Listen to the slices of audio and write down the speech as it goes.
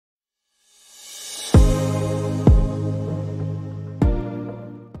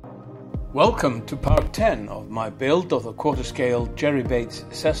Welcome to part 10 of my build of the quarter-scale Jerry Bates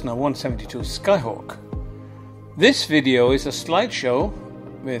Cessna 172 Skyhawk. This video is a slideshow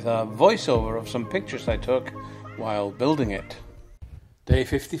with a voiceover of some pictures I took while building it. Day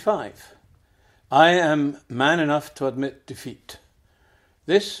 55. I am man enough to admit defeat.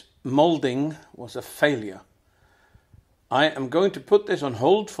 This molding was a failure. I am going to put this on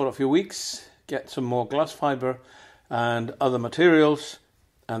hold for a few weeks, get some more glass fiber and other materials,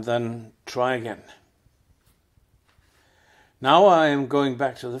 and then try again. Now I am going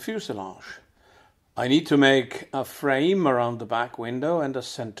back to the fuselage. I need to make a frame around the back window and a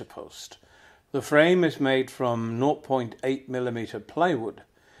center post. The frame is made from 0.8mm plywood.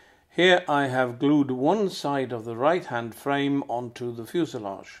 Here I have glued one side of the right-hand frame onto the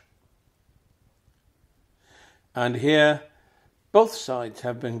fuselage. And here both sides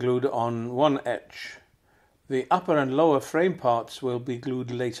have been glued on one edge. The upper and lower frame parts will be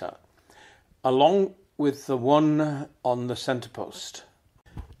glued later, along with the one on the center post.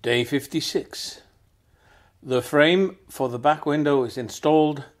 Day 56. The frame for the back window is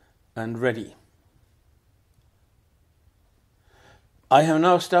installed and ready. I have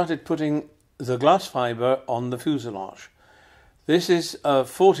now started putting the glass fiber on the fuselage. This is a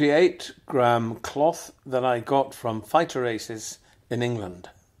 48-gram cloth that I got from Fighter Races in England.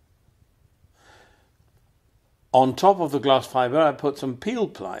 On top of the glass fiber, I put some peel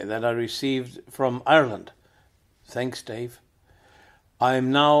ply that I received from Ireland. Thanks, Dave. I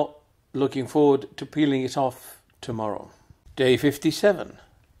am now looking forward to peeling it off tomorrow. Day 57.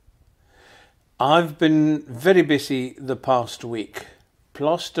 I've been very busy the past week,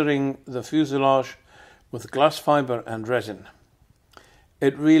 plastering the fuselage with glass fiber and resin.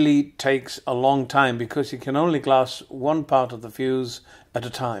 It really takes a long time because you can only glass one part of the fuse at a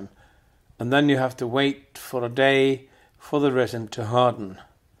time. And then you have to wait for a day for the resin to harden.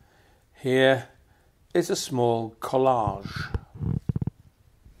 Here is a small collage.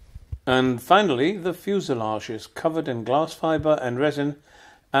 And finally, the fuselage is covered in glass fiber and resin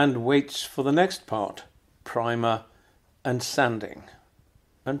and waits for the next part, primer and sanding.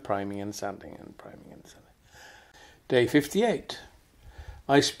 And priming and sanding and priming and sanding. Day 58.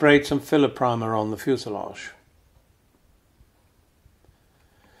 I sprayed some filler primer on the fuselage.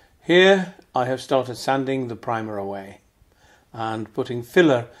 Here I have started sanding the primer away and putting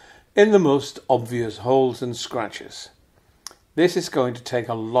filler in the most obvious holes and scratches. This is going to take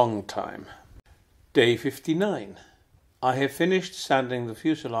a long time. Day 59. I have finished sanding the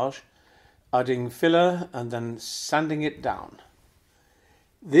fuselage, adding filler and then sanding it down.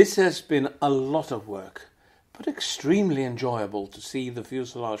 This has been a lot of work, but extremely enjoyable to see the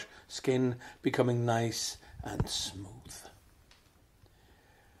fuselage skin becoming nice and smooth.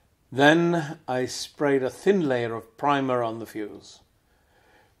 Then I sprayed a thin layer of primer on the fuse.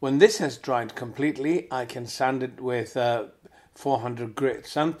 When this has dried completely, I can sand it with 400 grit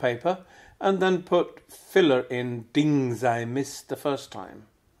sandpaper and then put filler in dings I missed the first time.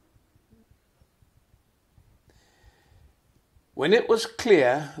 When it was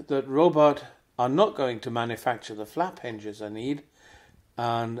clear that Robot are not going to manufacture the flap hinges I need,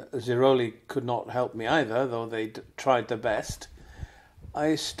 and Ziroli could not help me either, though they tried their best,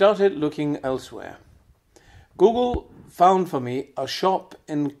 I started looking elsewhere. Google found for me a shop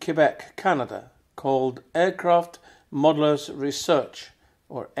in Quebec, Canada, called Aircraft Modelers Research,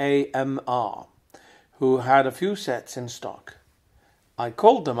 or AMR, who had a few sets in stock. I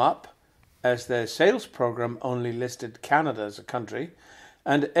called them up, as their sales program only listed Canada as a country,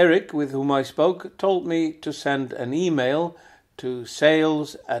 and Eric, with whom I spoke, told me to send an email to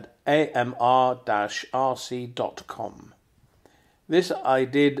sales@amr-rc.com. This I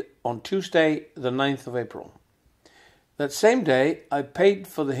did on Tuesday, the 9th of April. That same day, I paid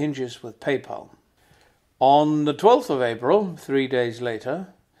for the hinges with PayPal. On the 12th of April, 3 days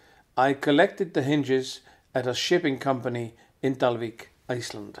later, I collected the hinges at a shipping company in Dalvik,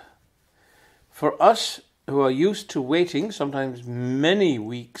 Iceland. For us who are used to waiting sometimes many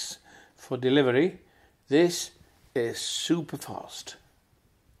weeks for delivery, this is super fast.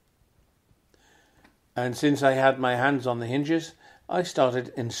 And since I had my hands on the hinges, I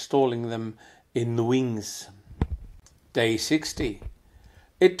started installing them in the wings. Day 60.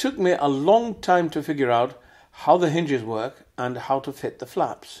 It took me a long time to figure out how the hinges work and how to fit the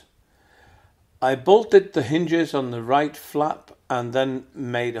flaps. I bolted the hinges on the right flap and then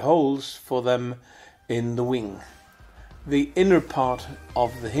made holes for them in the wing. The inner part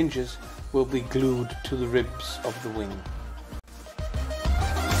of the hinges will be glued to the ribs of the wing.